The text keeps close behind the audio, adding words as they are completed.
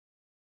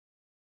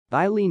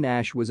Eileen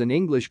Ash was an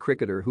English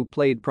cricketer who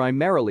played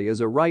primarily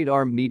as a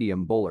right-arm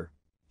medium bowler.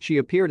 She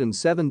appeared in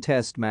 7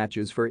 Test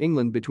matches for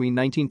England between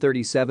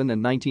 1937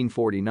 and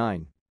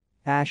 1949.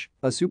 Ash,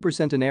 a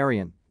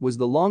supercentenarian, was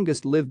the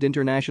longest-lived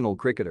international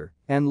cricketer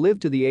and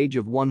lived to the age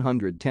of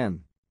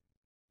 110.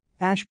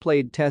 Ash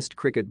played Test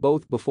cricket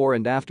both before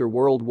and after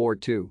World War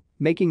II,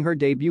 making her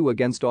debut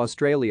against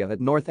Australia at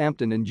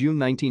Northampton in June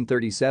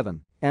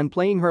 1937 and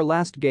playing her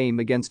last game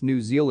against New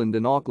Zealand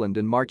in Auckland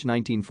in March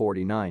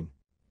 1949.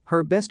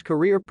 Her best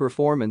career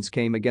performance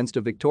came against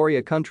a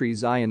Victoria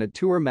Country's eye in a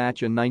tour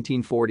match in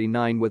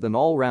 1949 with an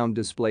all-round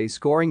display,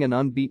 scoring an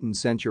unbeaten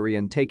century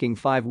and taking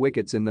 5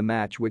 wickets in the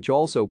match, which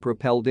also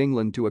propelled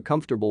England to a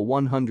comfortable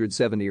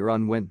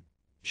 170-run win.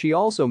 She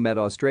also met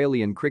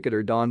Australian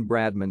cricketer Don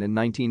Bradman in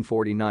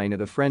 1949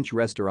 at a French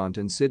restaurant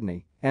in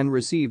Sydney and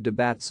received a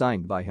bat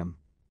signed by him.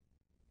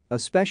 A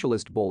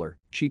specialist bowler,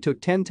 she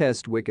took 10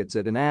 Test wickets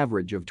at an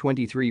average of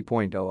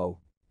 23.00.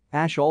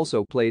 Ash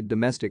also played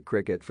domestic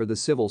cricket for the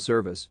Civil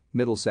Service,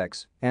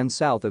 Middlesex, and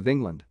South of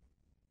England.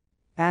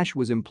 Ash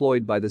was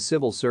employed by the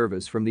Civil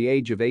Service from the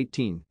age of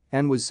 18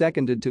 and was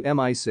seconded to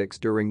MI6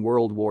 during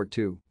World War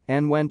II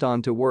and went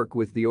on to work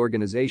with the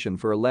organization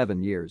for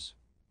 11 years.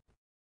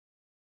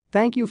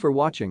 Thank you for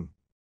watching.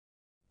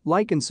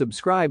 Like and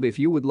subscribe if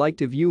you would like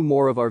to view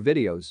more of our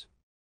videos.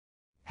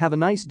 Have a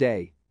nice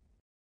day.